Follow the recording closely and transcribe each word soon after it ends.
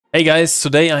Hey guys,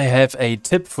 today I have a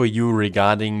tip for you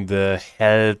regarding the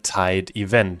Helltide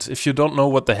event. If you don't know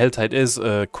what the Helltide is,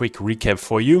 a quick recap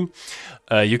for you.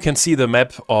 You can see the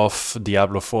map of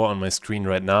Diablo 4 on my screen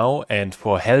right now, and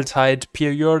for Helltide,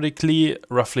 periodically,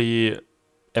 roughly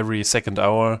every second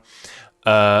hour,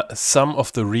 some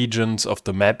of the regions of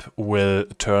the map will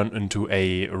turn into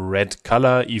a red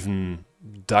color, even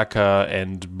darker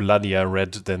and bloodier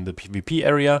red than the PvP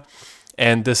area.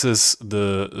 And this is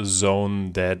the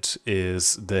zone that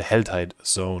is the Helltide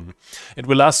zone. It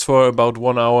will last for about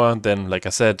 1 hour, then like I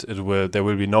said, there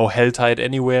will be no Helltide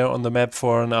anywhere on the map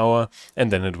for an hour,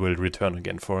 and then it will return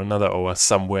again for another hour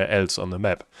somewhere else on the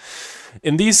map.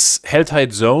 In these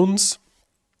Helltide zones,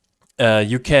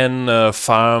 you can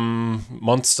farm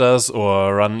monsters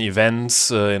or run events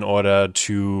in order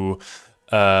to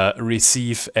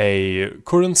receive a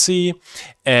currency,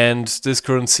 and this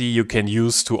currency you can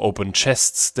use to open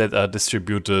chests that are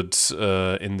distributed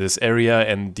in this area,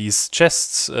 and these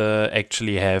chests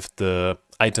actually have the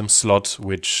item slot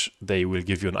which they will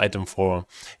give you an item for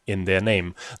in their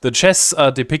name. The chests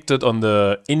are depicted on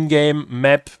the in-game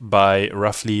map by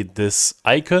roughly this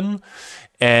icon,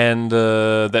 and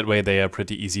that way they are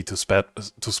pretty easy to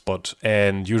spot.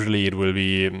 And usually it will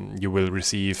be you will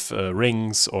receive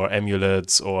rings or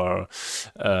amulets or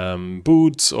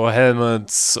boots or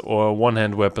helmets or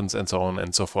one-hand weapons and so on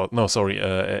and so forth. No, sorry,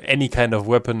 any kind of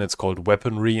weapon. It's called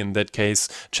weaponry in that case,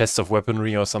 chest of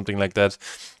weaponry or something like that.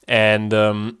 And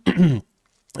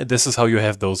this is how you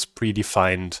have those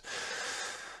predefined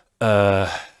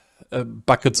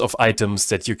buckets of items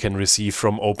that you can receive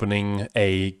from opening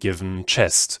a given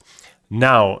chest.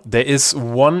 Now, there is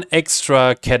one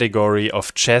extra category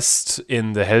of chests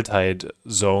in the Helltide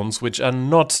zones which are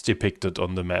not depicted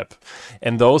on the map,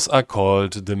 and those are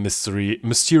called the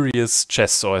mysterious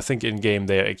chests, or I think in game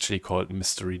they are actually called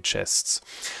mystery chests.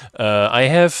 I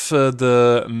have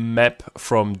the map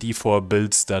from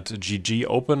d4builds.gg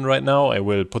open right now. I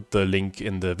will put the link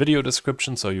in the video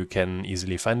description so you can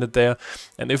easily find it there.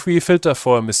 And if we filter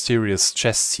for mysterious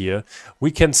chests here,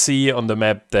 we can see on the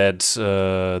map that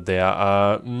there are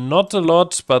not a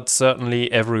lot, but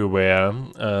certainly everywhere,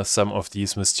 some of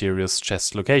these mysterious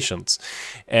chest locations.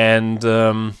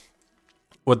 And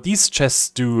what these chests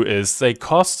do is they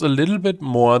cost a little bit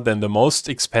more than the most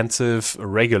expensive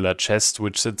regular chest,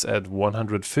 which sits at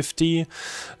 150,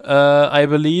 I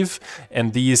believe.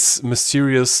 And these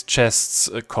mysterious chests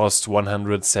cost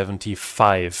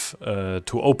 175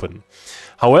 to open.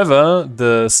 However,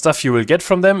 the stuff you will get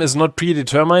from them is not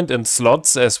predetermined in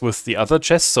slots as with the other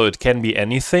chests, so it can be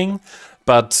anything.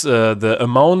 But the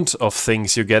amount of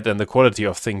things you get and the quality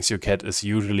of things you get is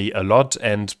usually a lot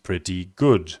and pretty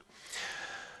good.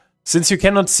 Since you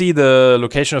cannot see the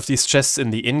location of these chests in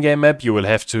the in-game map, you will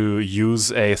have to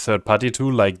use a third-party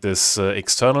tool like this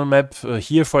external map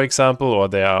here, for example, or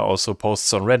there are also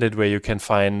posts on Reddit where you can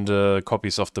find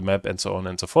copies of the map and so on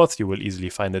and so forth. You will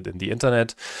easily find it in the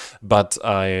internet, but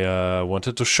I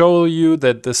wanted to show you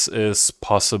that this is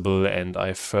possible, and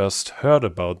I first heard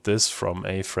about this from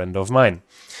a friend of mine.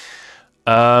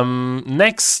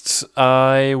 Next,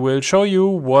 I will show you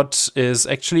what is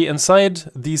actually inside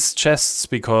these chests,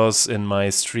 because in my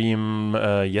stream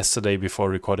yesterday before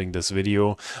recording this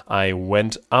video, I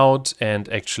went out and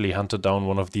actually hunted down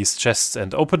one of these chests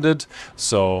and opened it.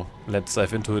 So let's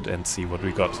dive into it and see what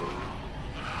we got.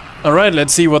 Alright,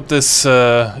 let's see what this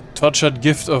tortured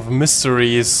gift of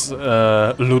mysteries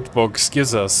loot box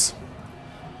gives us.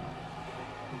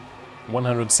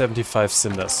 175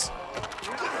 cinders.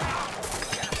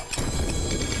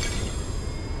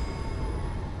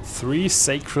 3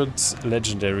 sacred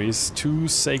legendaries, 2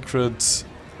 sacred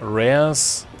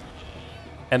rares,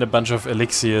 and a bunch of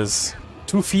elixirs,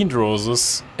 2 fiend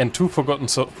roses, and 4 forgotten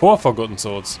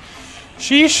swords.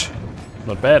 Sheesh!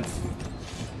 Not bad.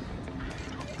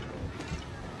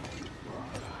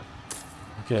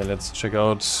 Okay, let's check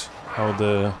out how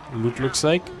the loot looks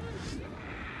like.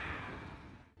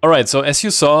 Alright, so as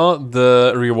you saw,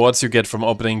 the rewards you get from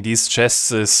opening these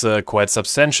chests is quite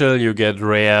substantial. You get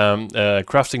rare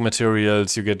crafting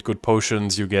materials, you get good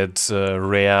potions, you get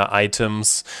rare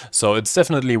items, so it's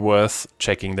definitely worth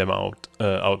checking them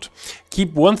out.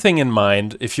 Keep one thing in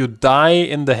mind: if you die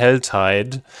in the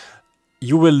Helltide,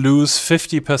 you will lose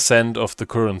 50% of the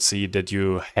currency that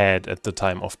you had at the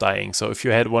time of dying. So if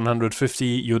you had 150,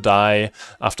 you die.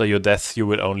 After your death, you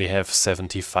will only have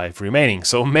 75 remaining.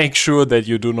 So make sure that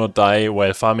you do not die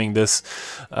while farming this.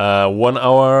 1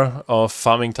 hour of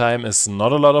farming time is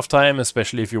not a lot of time,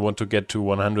 especially if you want to get to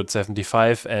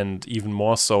 175, and even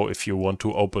more so if you want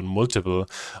to open multiple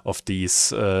of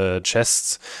these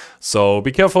chests. So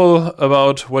be careful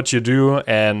about what you do,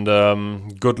 and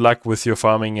good luck with your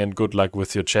farming and good luck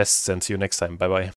with your chests, and see you next time. Bye bye.